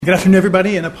Good afternoon,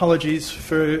 everybody, and apologies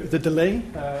for the delay.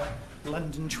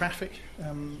 London traffic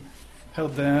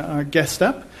held our guest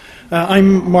up.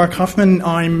 I'm Mark Hoffman.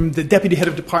 I'm the Deputy Head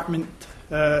of Department,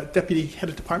 in the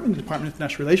Department of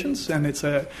International Relations, and it's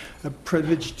a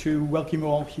privilege to welcome you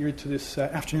all here to this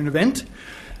afternoon event.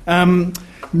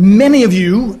 Many of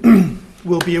you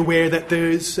will be aware that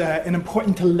there's an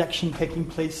important election taking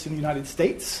place in the United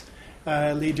States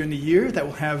later in the year that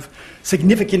will have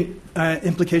significant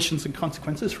implications and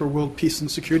consequences for world peace and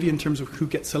security in terms of who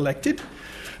gets elected.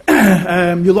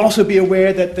 You'll also be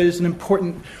aware that there's an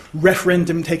important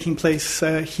referendum taking place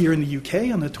here in the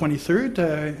UK on the 23rd,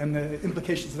 and the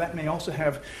implications of that may also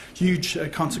have huge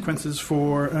consequences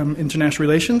for international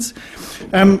relations.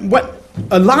 What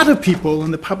a lot of people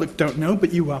in the public don't know,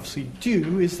 but you obviously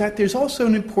do, is that there's also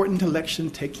an important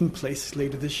election taking place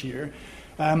later this year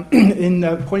in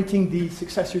appointing the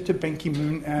successor to Ban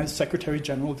Ki-moon as Secretary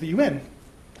General of the UN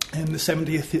in the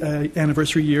 70th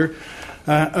anniversary year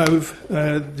of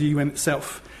the UN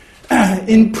itself.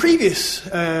 In previous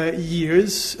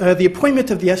years, the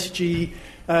appointment of the SG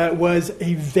was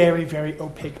a very, very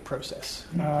opaque process.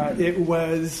 It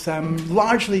was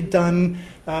largely done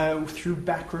through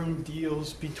backroom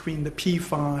deals between the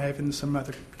P5 and some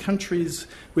other countries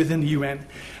within the UN.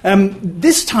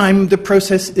 This time, the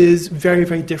process is very,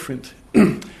 very different.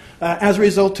 As a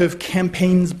result of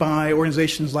campaigns by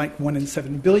organizations like 1 in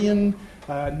 7 billion,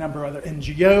 a number of other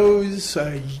NGOs,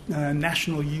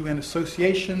 national UN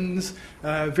associations,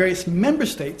 various member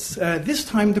states, this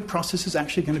time the process is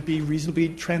actually going to be reasonably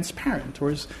transparent, or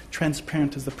as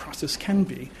transparent as the process can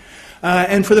be.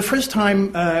 And for the first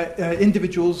time,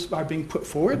 individuals are being put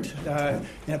forward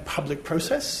in a public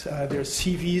process. Their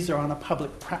CVs are on a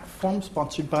public platform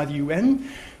sponsored by the UN.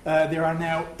 There are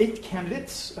now 8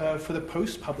 candidates for the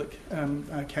post, public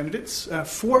candidates,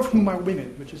 4 of whom are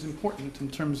women, which is important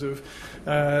in terms of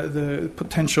the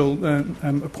potential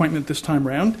appointment this time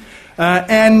around.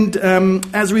 And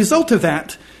as a result of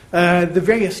that, the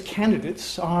various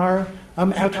candidates are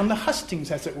out on the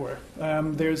hustings, as it were.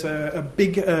 There's a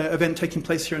big event taking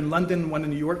place here in London, one in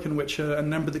New York, in which a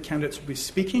number of the candidates will be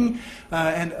speaking,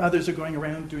 and others are going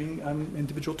around doing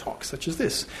individual talks, such as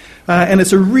this. And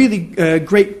it's a really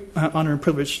great honor and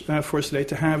privilege for us today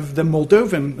to have the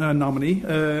Moldovan nominee,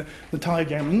 Natalia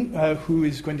Gherman, who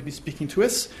is going to be speaking to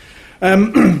us.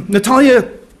 Natalia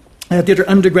did her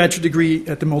undergraduate degree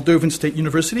at the Moldovan State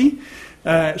University.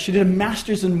 She did a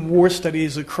master's in war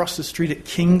studies across the street at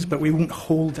King's, but we won't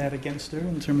hold that against her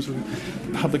in terms of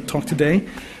public talk today.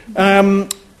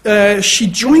 She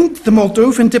joined the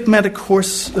Moldovan diplomatic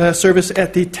service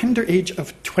at the tender age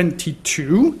of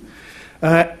 22.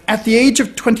 At the age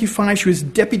of 25, she was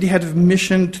deputy head of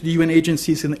mission to the UN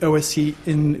agencies in the OSCE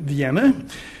in Vienna.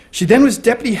 She then was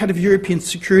deputy head of European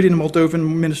security in the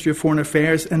Moldovan Ministry of Foreign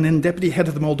Affairs, and then deputy head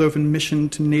of the Moldovan mission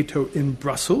to NATO in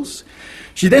Brussels.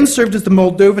 She then served as the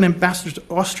Moldovan ambassador to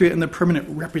Austria and the permanent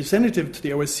representative to the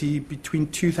OSCE between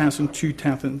 2002 and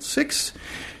 2006.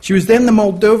 She was then the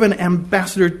Moldovan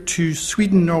ambassador to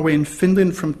Sweden, Norway, and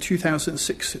Finland from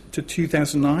 2006 to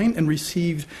 2009, and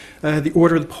received the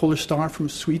Order of the Polar Star from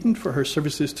Sweden for her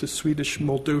services to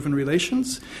Swedish-Moldovan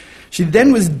relations. She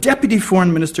then was Deputy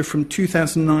Foreign Minister from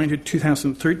 2009 to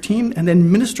 2013, and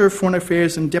then Minister of Foreign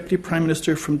Affairs and Deputy Prime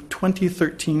Minister from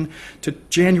 2013 to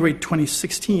January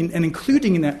 2016, and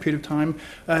including in that period of time,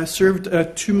 served a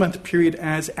 2-month period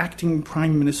as Acting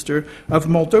Prime Minister of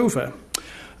Moldova.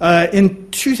 In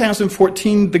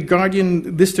 2014, The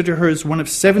Guardian listed her as one of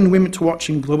 7 women to watch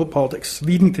in global politics,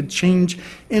 leading to change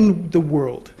in the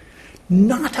world.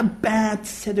 Not a bad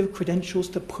set of credentials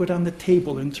to put on the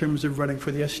table in terms of running for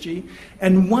the SG,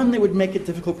 and one that would make it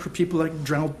difficult for people like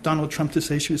Donald Trump to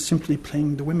say she was simply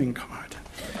playing the women card.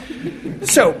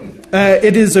 So,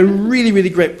 it is a really, really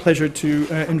great pleasure to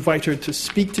invite her to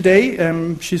speak today.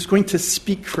 She's going to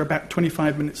speak for about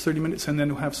 25 minutes, 30 minutes, and then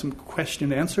we'll have some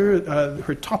question and answer.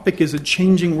 Her topic is a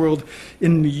changing world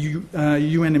in the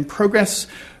UN in progress.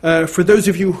 For those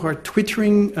of you who are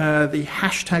twittering, the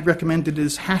hashtag recommended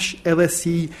is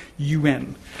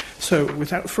 #LSEUN. So,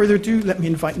 without further ado, let me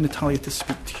invite Natalia to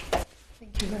speak to you.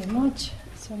 Thank you very much.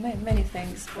 So many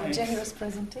thanks for a generous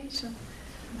presentation.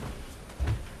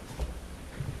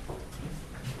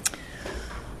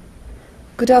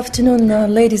 Good afternoon,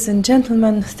 ladies and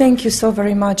gentlemen. Thank you so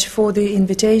very much for the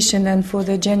invitation and for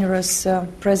the generous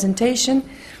presentation.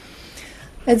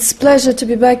 It's a pleasure to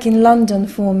be back in London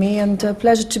for me, and a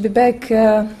pleasure to be back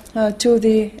to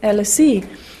the LSE.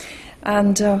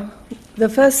 And the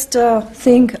first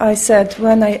thing I said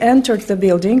when I entered the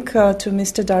building to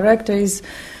Mr. Director is,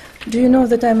 "Do you know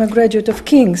that I'm a graduate of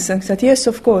King's?" And he said, "Yes,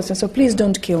 of course." And so, "Please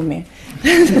don't kill me."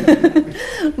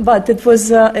 But it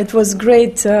was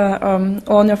great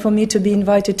honor for me to be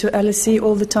invited to LSE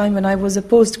all the time when I was a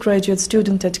postgraduate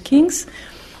student at King's.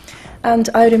 And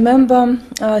I remember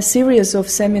a series of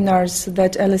seminars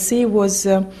that LSE was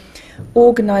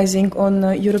organizing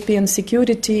on European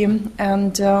security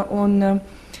and on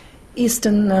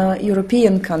Eastern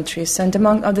European countries. And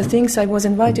among other things, I was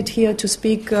invited here to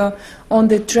speak on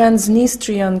the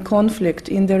Transnistrian conflict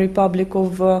in the Republic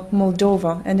of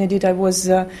Moldova. And indeed, I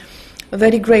was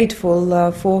very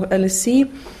grateful for LSE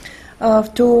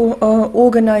to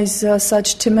organize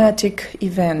such thematic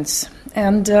events.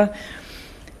 And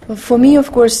for me,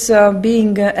 of course,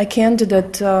 being a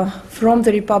candidate from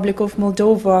the Republic of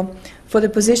Moldova for the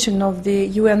position of the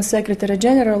UN Secretary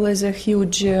General is a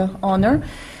huge honor.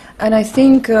 And I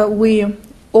think we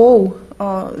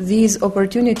owe these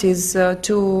opportunities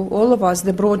to all of us,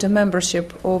 the broader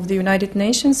membership of the United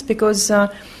Nations, because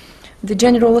the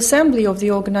General Assembly of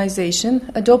the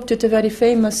organization adopted a very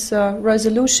famous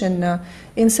resolution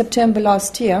in September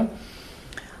last year.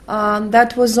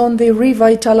 That was on the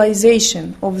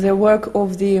revitalization of the work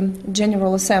of the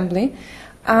General Assembly,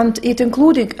 and it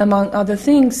included, among other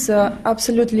things,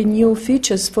 absolutely new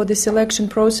features for the selection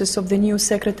process of the new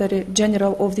Secretary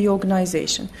General of the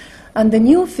organization. And the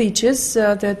new features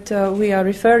that we are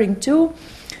referring to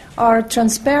are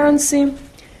transparency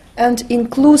and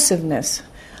inclusiveness.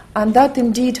 And that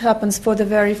indeed happens for the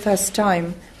very first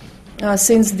time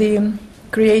since the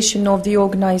creation of the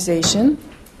organization.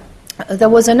 There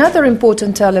was another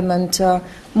important element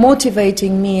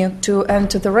motivating me to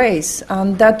enter the race,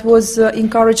 and that was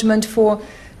encouragement for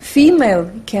female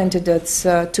candidates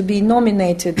to be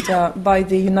nominated by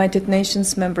the United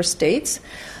Nations member states.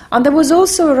 And there was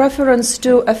also a reference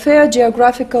to a fair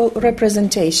geographical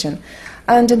representation.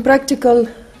 And in practical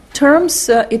terms,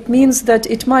 it means that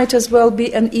it might as well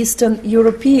be an Eastern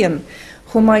European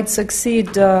who might succeed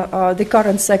the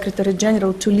current Secretary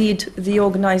General to lead the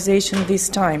organization this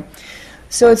time.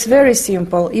 So it's very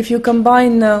simple. If you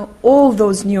combine all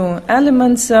those new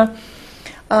elements,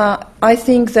 I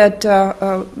think that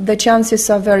the chances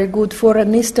are very good for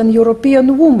an Eastern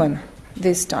European woman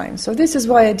this time. So this is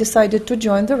why I decided to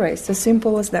join the race, as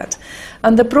simple as that.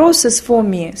 And the process for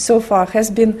me so far has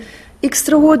been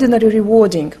extraordinarily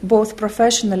rewarding, both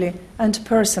professionally and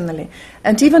personally.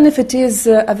 And even if it is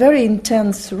a very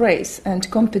intense race and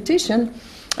competition,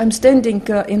 I'm standing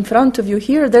in front of you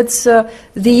here. That's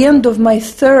the end of my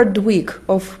third week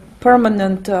of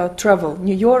permanent travel.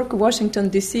 New York, Washington,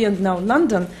 D.C., and now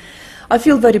London. I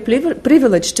feel very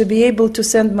privileged to be able to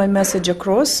send my message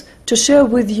across, to share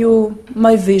with you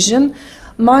my vision,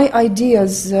 my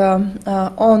ideas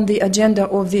on the agenda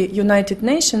of the United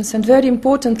Nations, and very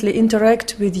importantly,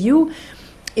 interact with you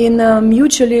in a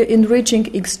mutually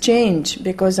enriching exchange,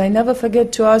 because I never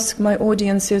forget to ask my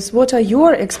audiences, what are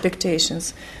your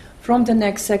expectations from the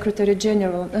next Secretary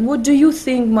General, and what do you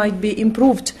think might be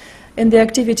improved in the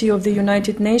activity of the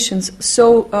United Nations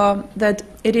so that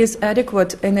it is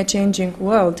adequate in a changing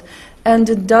world and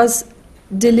it does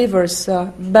delivers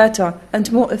better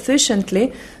and more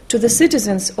efficiently to the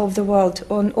citizens of the world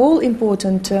on all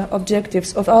important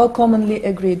objectives of our commonly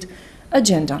agreed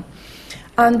agenda.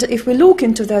 And if we look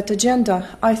into that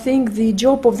agenda, I think the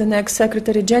job of the next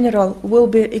Secretary General will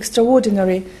be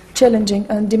extraordinarily challenging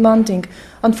and demanding.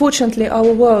 Unfortunately,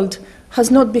 our world has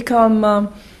not become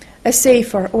a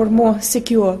safer or more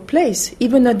secure place,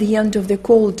 even at the end of the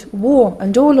Cold War,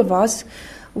 and all of us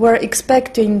were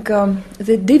expecting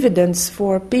the dividends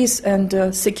for peace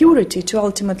and security to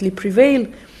ultimately prevail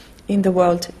in the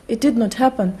world. It did not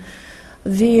happen.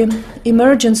 The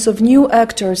emergence of new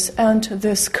actors and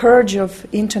the scourge of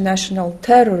international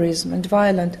terrorism and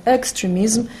violent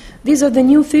extremism, these are the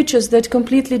new features that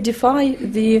completely defy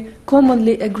the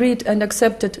commonly agreed and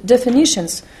accepted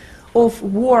definitions of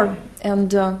war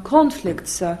and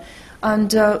conflicts.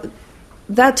 And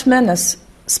that menace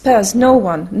spares no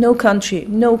one, no country,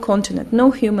 no continent,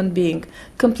 no human being,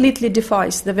 completely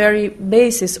defies the very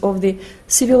basis of the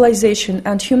civilization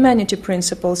and humanity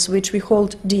principles which we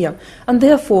hold dear. And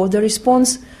therefore, the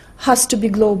response has to be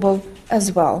global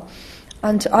as well.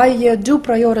 And I do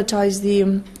prioritize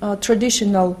the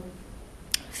traditional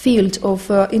field of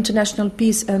international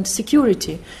peace and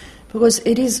security, because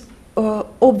it is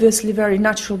obviously very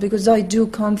natural, because I do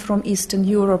come from Eastern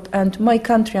Europe, and my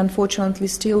country, unfortunately,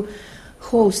 still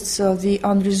hosts the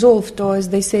unresolved, or as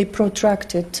they say,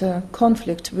 protracted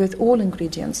conflict with all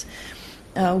ingredients.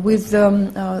 With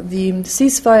the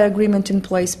ceasefire agreement in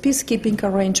place, peacekeeping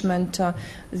arrangement,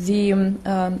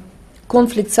 the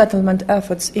conflict settlement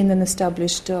efforts in an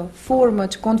established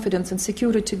format, confidence and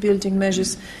security building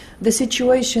measures, the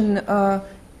situation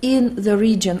in the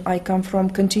region I come from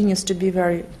continues to be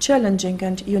very challenging,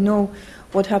 and you know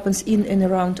what happens in and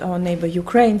around our neighbor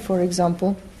Ukraine, for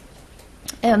example.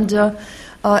 And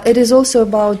it is also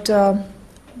about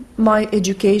my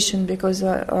education, because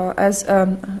as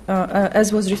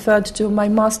was referred to, my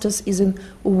master's is in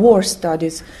war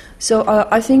studies. So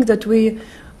I think that we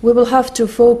will have to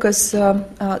focus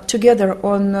together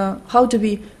on how do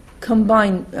we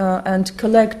combine and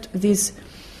collect this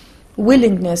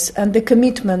willingness and the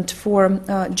commitment for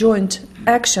joint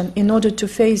action in order to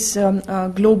face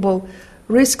global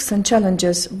risks and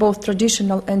challenges, both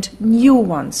traditional and new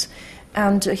ones.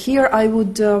 And here I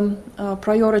would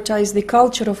prioritize the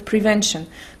culture of prevention,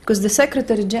 because the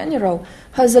Secretary General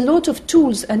has a lot of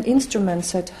tools and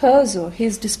instruments at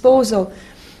his disposal,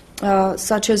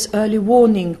 such as early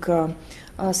warning,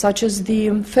 such as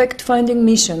the fact-finding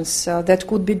missions that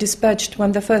could be dispatched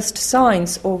when the first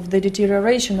signs of the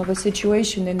deterioration of a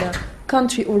situation in a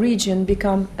country or region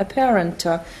become apparent.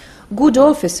 Good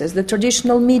offices, the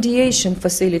traditional mediation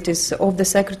facilities of the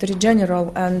Secretary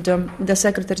General and the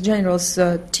Secretary General's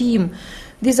team.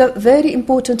 These are very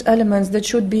important elements that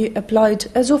should be applied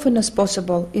as often as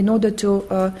possible in order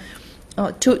to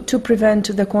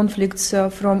prevent the conflicts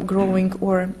from growing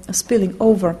or spilling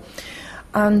over.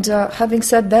 And having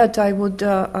said that, I would,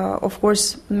 of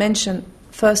course, mention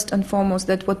first and foremost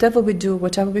that whatever we do,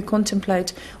 whatever we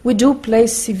contemplate, we do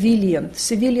place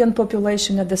civilian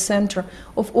population at the center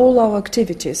of all our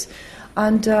activities.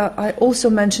 And I also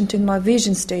mentioned in my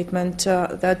vision statement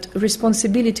that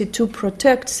responsibility to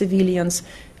protect civilians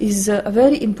is a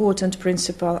very important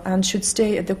principle and should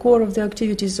stay at the core of the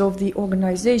activities of the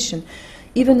organization,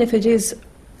 even if it is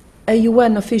a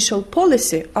UN official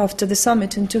policy after the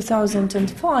summit in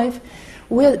 2005.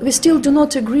 We still do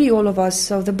not agree, all of us,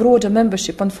 the broader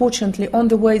membership, unfortunately, on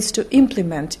the ways to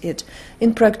implement it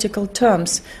in practical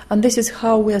terms. And this is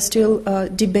how we are still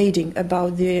debating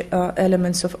about the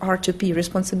elements of R2P,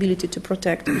 responsibility to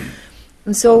protect.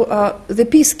 And so the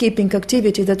peacekeeping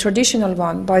activity, the traditional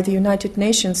one by the United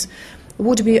Nations,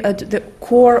 would be at the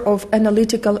core of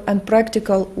analytical and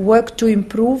practical work to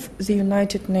improve the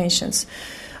United Nations.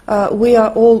 We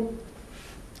are all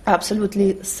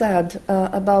absolutely sad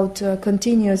about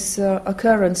continuous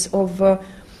occurrence of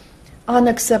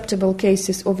unacceptable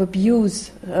cases of abuse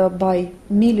by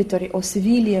military or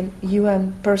civilian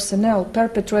UN personnel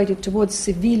perpetrated towards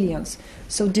civilians,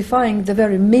 so defying the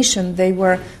very mission they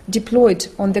were deployed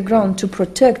on the ground to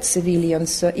protect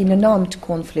civilians in an armed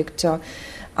conflict.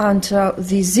 And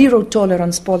the zero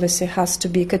tolerance policy has to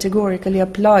be categorically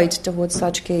applied towards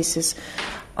such cases.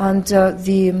 And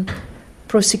the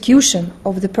prosecution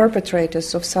of the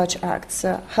perpetrators of such acts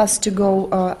has to go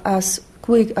as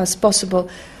quick as possible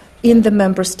in the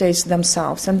member states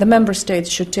themselves. And the member states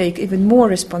should take even more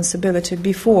responsibility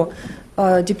before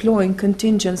deploying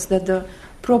contingents, that the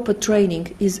proper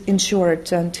training is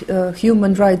ensured and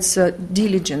human rights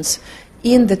diligence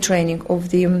in the training of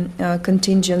the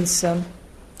contingents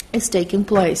is taking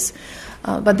place.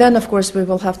 But then, of course, we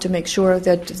will have to make sure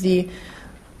that the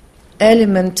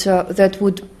element that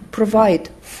would provide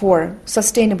for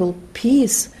sustainable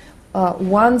peace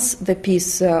once the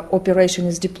peace operation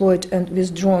is deployed and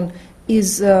withdrawn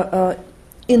is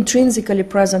intrinsically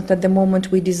present at the moment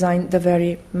we design the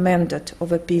very mandate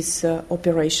of a peace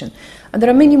operation. And there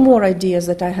are many more ideas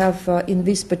that I have in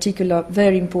this particular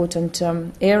very important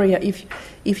area.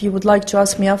 If you would like to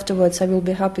ask me afterwards, I will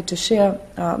be happy to share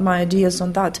my ideas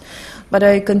on that. But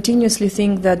I continuously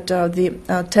think that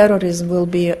the terrorism will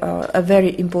be a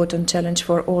very important challenge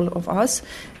for all of us,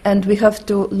 and we have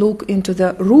to look into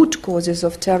the root causes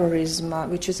of terrorism,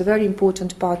 which is a very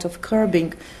important part of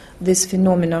curbing this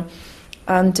phenomena,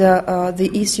 and the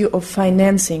issue of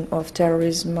financing of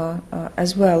terrorism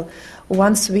as well,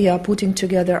 once we are putting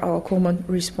together our common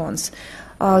response.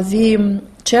 The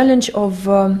challenge of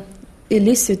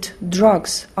illicit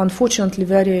drugs, unfortunately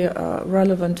very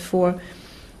relevant for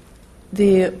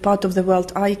the part of the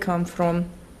world I come from,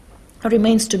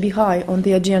 remains to be high on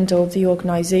the agenda of the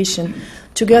organization.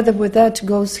 Together with that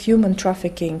goes human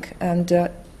trafficking and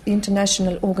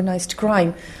international organized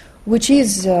crime, which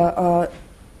is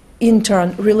in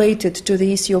turn related to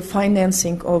the issue of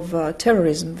financing of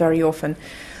terrorism very often.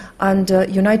 And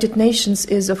United Nations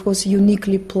is, of course,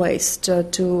 uniquely placed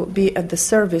to be at the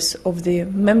service of the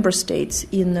member states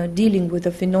in dealing with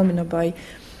the phenomena by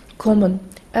common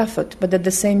effort, but at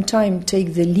the same time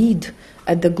take the lead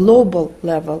at the global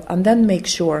level and then make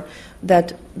sure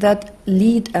that that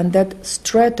lead and that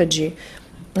strategy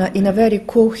in a very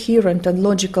coherent and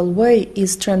logical way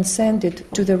is transcended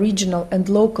to the regional and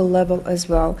local level as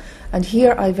well. And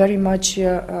here I very much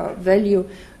value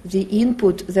the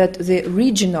input that the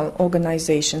regional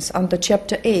organizations under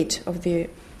Chapter 8 of the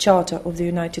Charter of the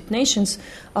United Nations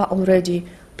are already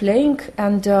playing,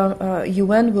 and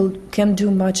UN can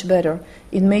do much better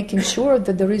in making sure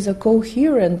that there is a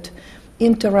coherent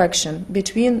interaction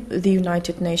between the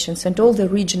United Nations and all the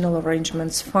regional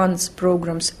arrangements, funds,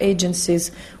 programs,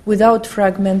 agencies, without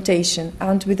fragmentation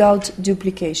and without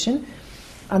duplication,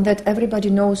 and that everybody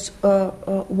knows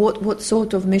what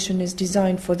sort of mission is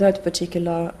designed for that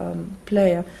particular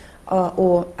player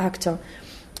or actor.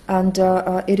 And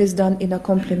it is done in a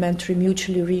complementary,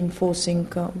 mutually reinforcing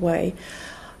way.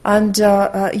 And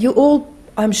you all,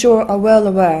 I'm sure, are well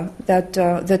aware that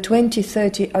the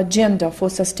 2030 Agenda for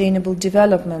Sustainable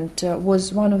Development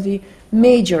was one of the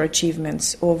major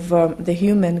achievements of the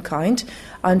humankind,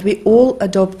 and we all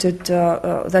adopted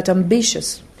that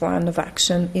ambitious plan of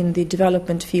action in the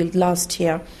development field last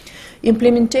year.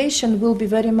 Implementation will be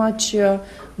very much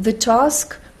the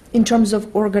task in terms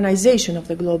of organization of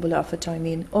the global effort,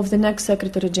 of the next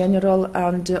Secretary General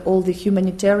and all the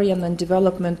humanitarian and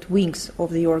development wings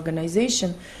of the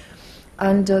organization.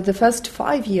 And the first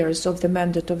 5 years of the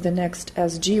mandate of the next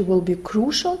SG will be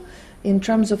crucial in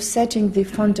terms of setting the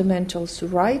fundamentals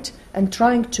right and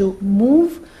trying to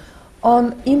move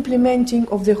on implementing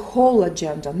of the whole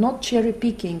agenda, not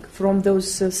cherry-picking from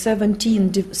those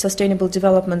 17 Sustainable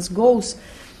Development Goals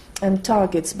and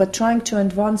targets, but trying to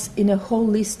advance in a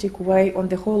holistic way on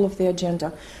the whole of the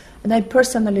agenda. And I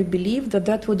personally believe that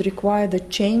that would require the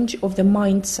change of the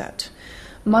mindset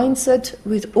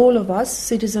with all of us,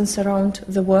 citizens around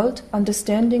the world,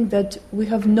 understanding that we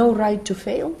have no right to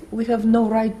fail, we have no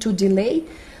right to delay,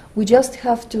 we just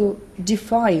have to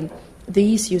define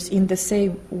the issues in the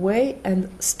same way and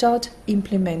start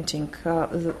implementing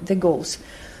the goals.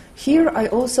 Here I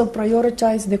also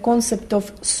prioritize the concept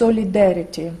of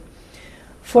solidarity.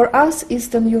 For us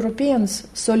Eastern Europeans,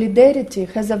 solidarity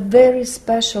has a very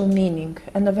special meaning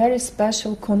and a very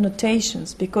special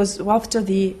connotations, because after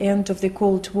the end of the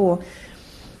Cold War,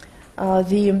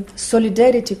 the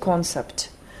solidarity concept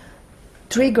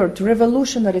triggered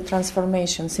revolutionary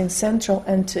transformations in Central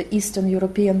and Eastern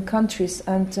European countries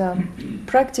and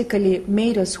practically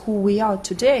made us who we are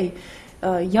today.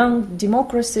 Young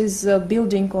democracies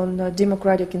building on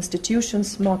democratic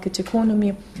institutions, market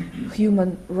economy,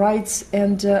 human rights,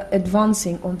 and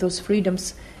advancing on those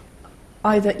freedoms,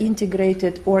 either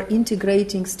integrated or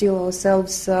integrating still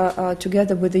ourselves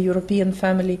together with the European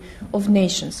family of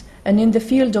nations. And in the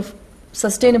field of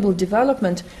sustainable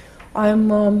development,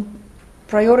 I'm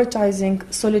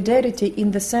prioritizing solidarity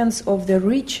in the sense of the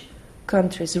rich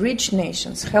countries, rich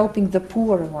nations, helping the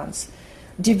poorer ones,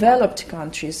 developed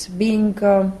countries being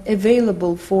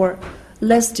available for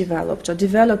less developed or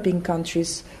developing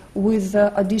countries with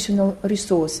additional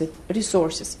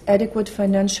resources, adequate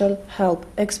financial help,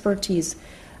 expertise,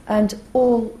 and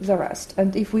all the rest.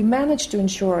 And if we manage to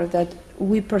ensure that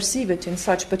we perceive it in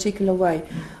such a particular way,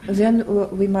 then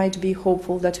we might be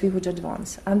hopeful that we would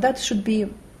advance. And that should be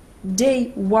day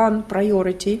one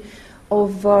priority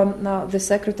of the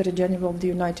Secretary General of the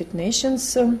United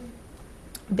Nations,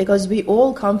 because we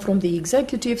all come from the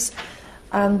executives,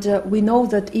 and we know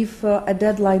that if a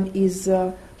deadline is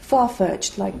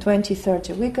far-fetched, like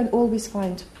 2030, we can always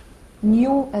find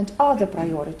new and other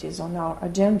priorities on our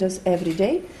agendas every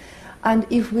day. And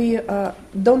if we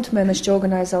don't manage to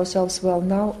organize ourselves well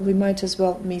now, we might as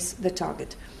well miss the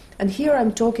target. And here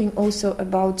I'm talking also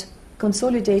about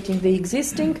consolidating the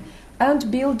existing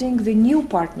and building the new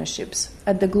partnerships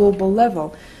at the global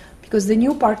level. Because the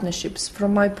new partnerships,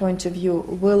 from my point of view,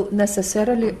 will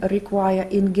necessarily require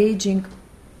engaging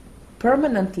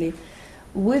permanently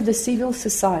with the civil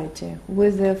society,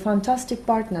 with the fantastic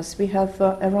partners we have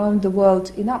around the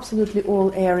world in absolutely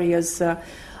all areas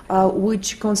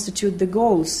which constitute the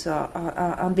goals,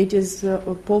 and it is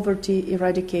poverty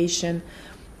eradication,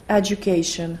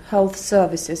 education, health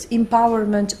services,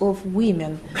 empowerment of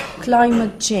women,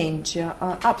 climate change,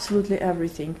 absolutely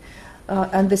everything.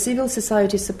 And the civil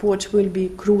society support will be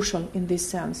crucial in this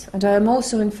sense. And I am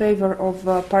also in favor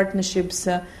of partnerships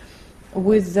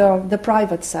with the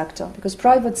private sector, because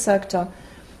private sector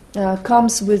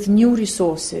comes with new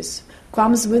resources,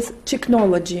 comes with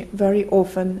technology very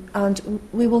often, and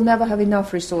we will never have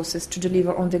enough resources to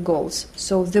deliver on the goals.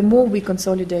 So the more we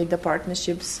consolidate the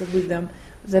partnerships with them,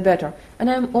 the better. And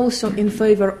I'm also in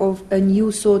favor of a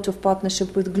new sort of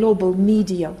partnership with global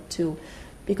media too,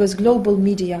 because global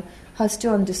media has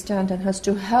to understand and has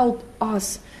to help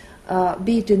us,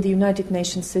 be it in the United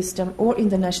Nations system or in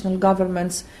the national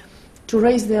governments, to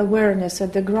raise the awareness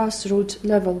at the grassroots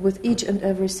level with each and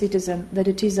every citizen that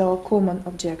it is our common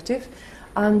objective.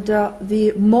 And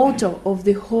the motto of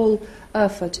the whole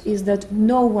effort is that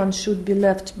no one should be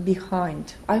left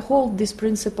behind. I hold this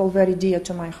principle very dear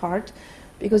to my heart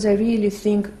because I really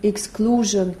think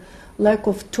exclusion, lack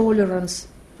of tolerance,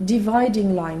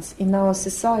 dividing lines in our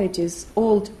societies,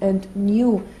 old and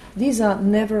new, these are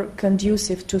never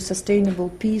conducive to sustainable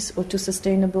peace or to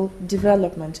sustainable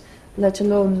development, let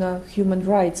alone human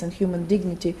rights and human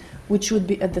dignity, which should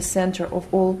be at the center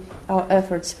of all our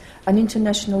efforts. And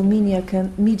international media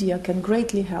can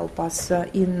greatly help us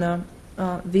in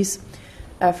this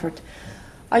effort.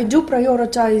 I do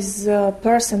prioritize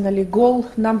personally goal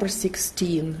number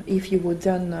 16, if you would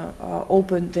then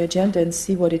open the agenda and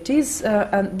see what it is.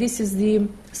 And this is the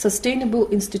sustainable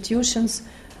institutions,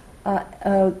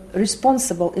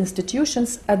 responsible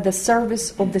institutions at the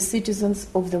service of the citizens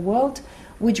of the world,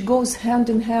 which goes hand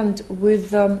in hand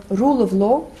with rule of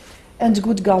law and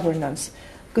good governance.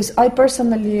 Because I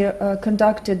personally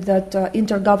conducted that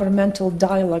intergovernmental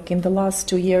dialogue in the last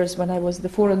 2 years when I was the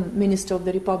foreign minister of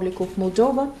the Republic of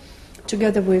Moldova,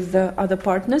 together with other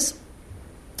partners.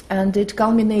 And it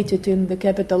culminated in the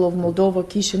capital of Moldova,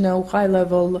 Chisinau,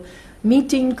 high-level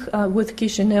meeting with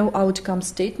Chisinau outcome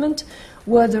statement,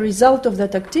 where the result of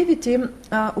that activity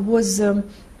was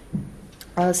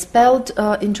spelled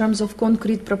in terms of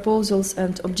concrete proposals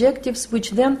and objectives,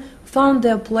 which then found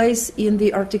their place in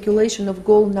the articulation of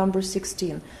goal number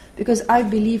 16. Because I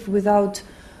believe without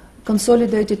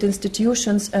consolidated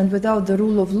institutions and without the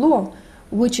rule of law,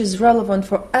 which is relevant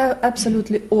for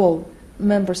absolutely all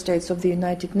member states of the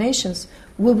United Nations,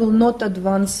 we will not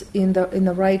advance in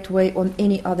the right way on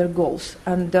any other goals,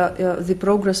 and the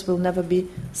progress will never be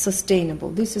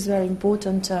sustainable. This is very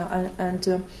important,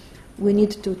 and we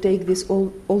need to take this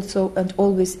also and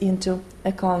always into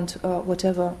account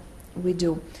whatever we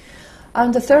do.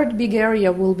 And the third big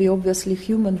area will be obviously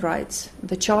human rights,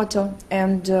 the Charter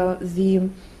and the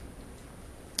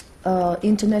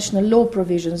international law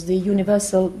provisions, the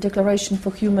Universal Declaration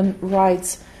for Human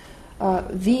Rights.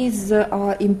 These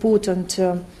are important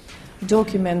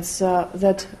documents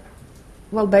that,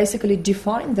 well, basically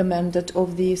define the mandate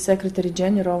of the Secretary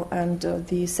General and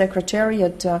the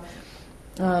Secretariat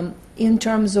in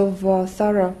terms of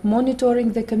thorough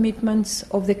monitoring the commitments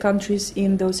of the countries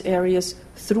in those areas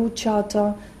through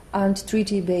Charter and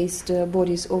treaty-based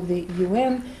bodies of the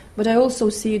UN. But I also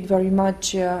see it very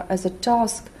much as a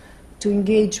task to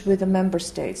engage with the member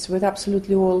states, with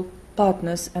absolutely all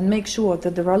partners, and make sure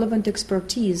that the relevant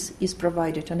expertise is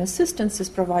provided and assistance is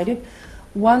provided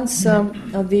once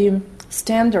the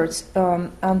standards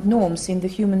and norms in the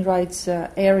human rights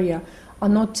area are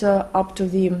not up to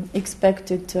the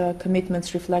expected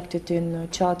commitments reflected in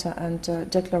Charter and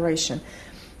Declaration.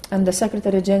 And the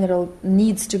Secretary General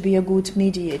needs to be a good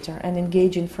mediator and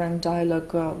engage in frank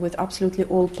dialogue with absolutely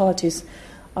all parties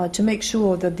to make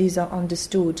sure that these are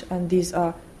understood and these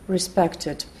are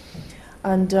respected.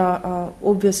 And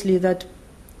obviously that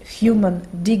human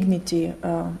dignity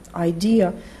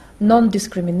idea,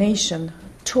 non-discrimination,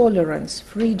 tolerance,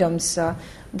 freedoms,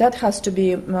 that has to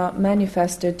be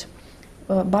manifested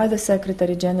by the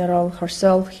Secretary General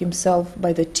herself, himself,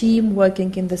 by the team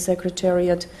working in the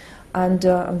Secretariat, and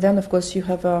then, of course, you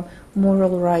have a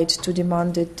moral right to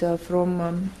demand it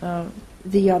from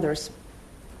the others.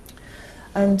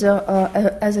 And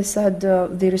as I said,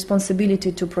 the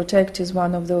responsibility to protect is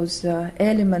one of those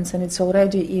elements, and it's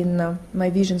already in my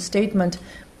vision statement.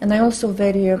 And I also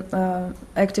very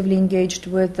actively engaged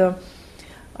with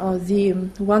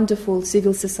the wonderful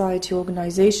civil society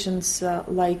organizations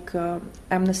like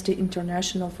Amnesty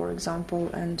International, for example,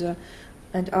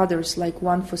 and others like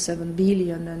 1 for 7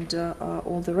 billion and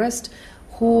all the rest,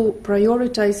 who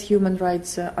prioritize human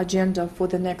rights agenda for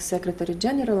the next Secretary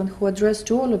General and who address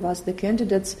to all of us, the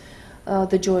candidates,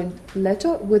 the joint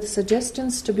letter with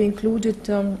suggestions to be included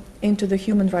into the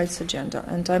human rights agenda.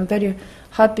 And I'm very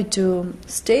happy to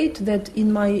state that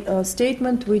in my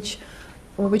statement, which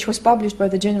was published by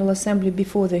the General Assembly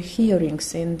before the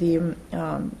hearings in the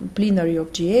plenary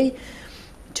of GA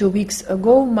 2 weeks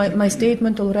ago, my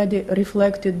statement already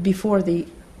reflected before the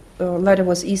letter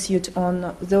was issued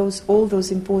on all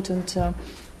those important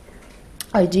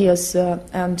ideas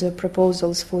and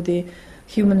proposals for the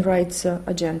human rights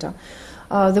agenda.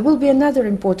 There will be another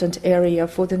important area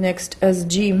for the next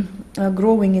SG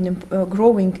growing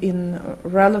in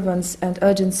relevance and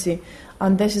urgency,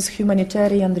 and this is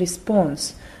humanitarian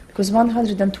response, because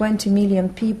 120 million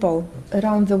people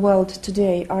around the world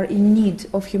today are in need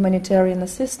of humanitarian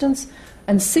assistance,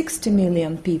 and 60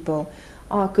 million people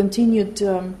are continued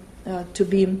to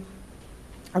be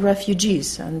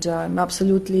refugees. And I'm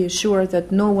absolutely sure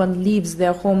that no one leaves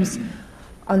their homes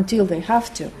until they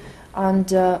have to.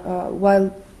 And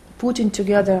while putting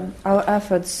together our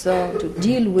efforts to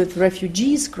deal with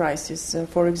refugees crisis,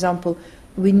 for example,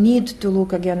 we need to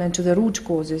look again into the root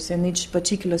causes in each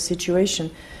particular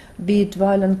situation, be it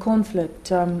violent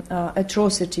conflict,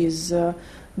 atrocities,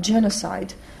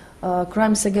 genocide,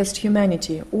 crimes against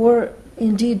humanity, or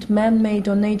indeed man-made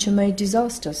or nature-made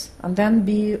disasters, and then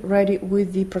be ready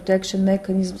with the protection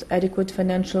mechanisms, adequate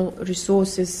financial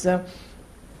resources,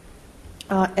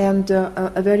 and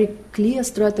a very clear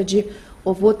strategy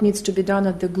of what needs to be done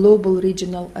at the global,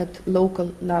 regional, at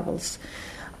local levels.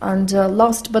 And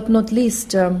last but not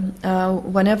least,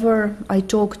 whenever I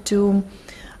talk to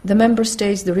the member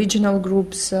states, the regional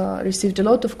groups, received a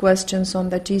lot of questions on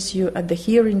that issue at the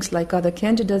hearings, like other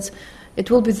candidates. It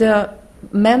will be the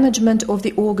management of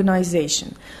the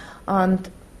organization. And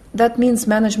that means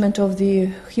management of the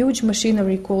huge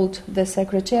machinery called the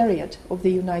Secretariat of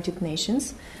the United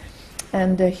Nations.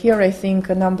 And here I think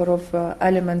a number of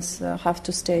elements have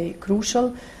to stay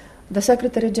crucial. The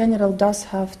Secretary General does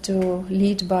have to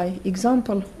lead by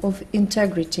example of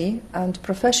integrity and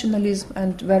professionalism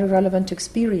and very relevant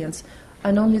experience,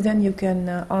 and only then you can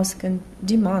ask and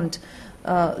demand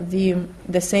the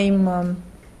same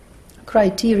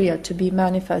criteria to be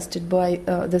manifested by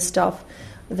the staff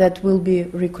that will be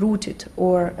recruited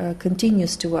or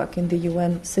continues to work in the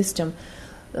UN system.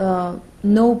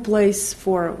 No place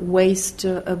for waste,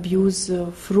 abuse,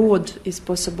 fraud is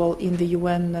possible in the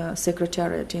UN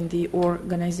Secretariat, in the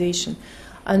organization.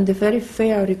 And a very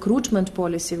fair recruitment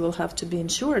policy will have to be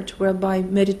ensured, whereby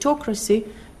meritocracy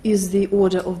is the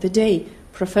order of the day,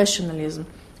 professionalism.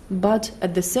 But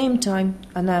at the same time,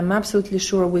 and I'm absolutely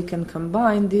sure we can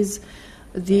combine this,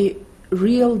 the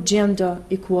real gender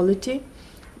equality,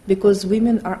 because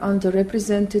women are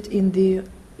underrepresented in the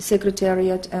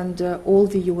Secretariat and all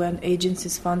the UN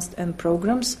agencies, funds and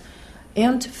programs,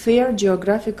 and fair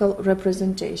geographical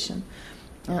representation.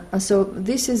 So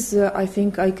this is, I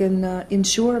think, I can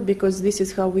ensure, because this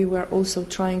is how we were also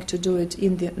trying to do it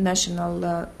in the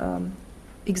national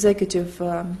executive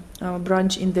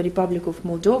branch in the Republic of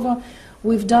Moldova.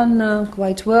 We've done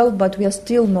quite well, but we are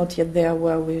still not yet there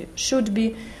where we should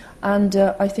be. And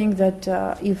I think that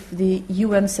if the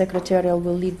UN Secretariat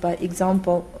will lead by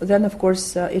example, then of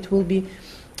course it will be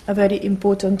a very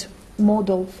important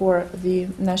model for the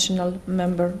national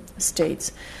member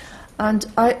states. And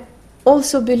I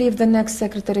also believe the next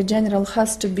Secretary General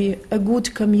has to be a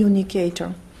good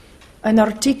communicator, an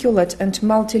articulate and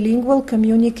multilingual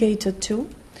communicator too,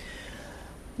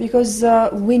 because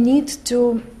we need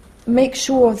to make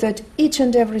sure that each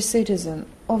and every citizen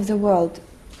of the world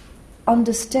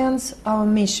understands our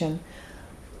mission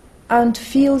and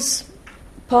feels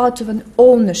part of an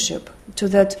ownership to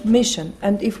that mission.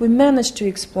 And if we manage to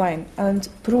explain and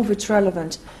prove it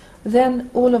relevant, then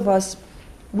all of us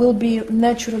will be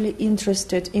naturally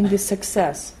interested in the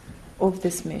success of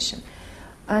this mission.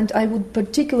 And I would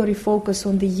particularly focus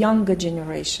on the younger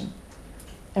generation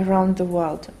around the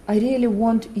world. I really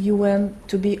want UN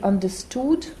to be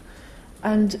understood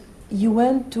and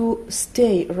UN to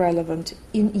stay relevant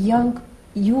in young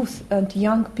youth and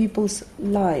young people's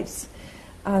lives.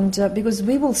 And because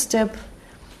we will step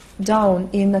down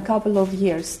in a couple of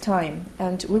years' time,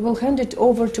 and we will hand it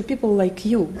over to people like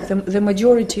you, the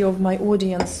majority of my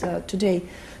audience today.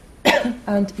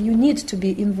 And you need to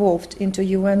be involved into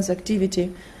UN's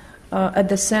activity at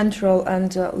the central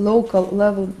and local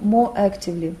level more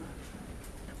actively,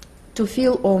 to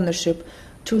feel ownership,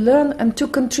 to learn and to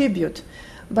contribute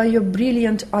by your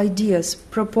brilliant ideas,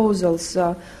 proposals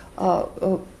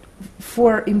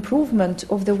for improvement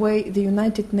of the way the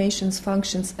United Nations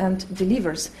functions and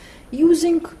delivers,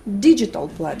 using digital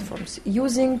platforms,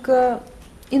 using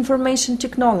information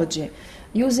technology,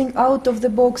 using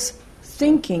out-of-the-box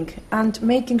thinking, and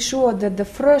making sure that the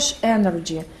fresh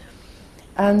energy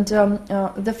and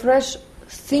the fresh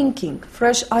thinking,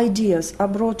 fresh ideas are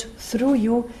brought through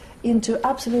you into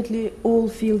absolutely all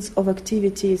fields of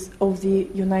activities of the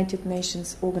United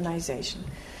Nations organization.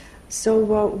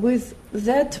 So with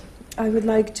that, I would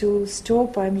like to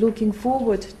stop. I'm looking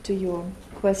forward to your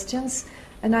questions,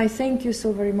 and I thank you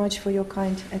so very much for your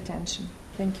kind attention.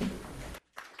 Thank you.